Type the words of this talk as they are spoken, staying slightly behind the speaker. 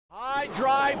Line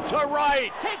drive to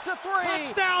right. Takes a three.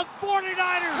 Touchdown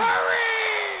 49ers.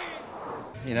 Hurry!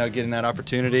 You know, getting that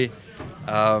opportunity.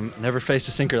 Never faced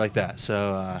a sinker like that,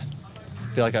 so I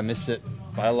feel like I missed it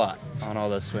by a lot on all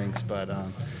those swings, but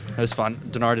it was fun.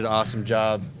 Denard did an awesome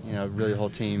job. You know, really the whole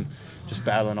team just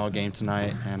battling all game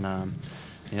tonight, and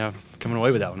you know, coming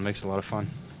away with that one makes it a lot of fun.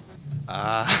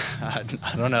 I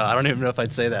don't know. I don't even know if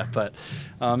I'd say that, but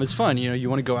it's fun. You know, you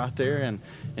want to go out there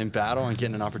and battle and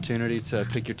getting an opportunity to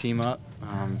pick your team up.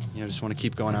 You know, just want to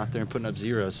keep going out there and putting up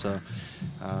zeros. So,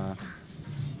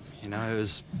 you know,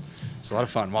 it's a lot of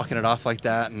fun walking it off like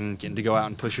that and getting to go out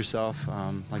and push yourself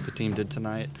like the team did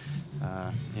tonight.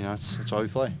 You know, that's why we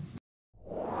play.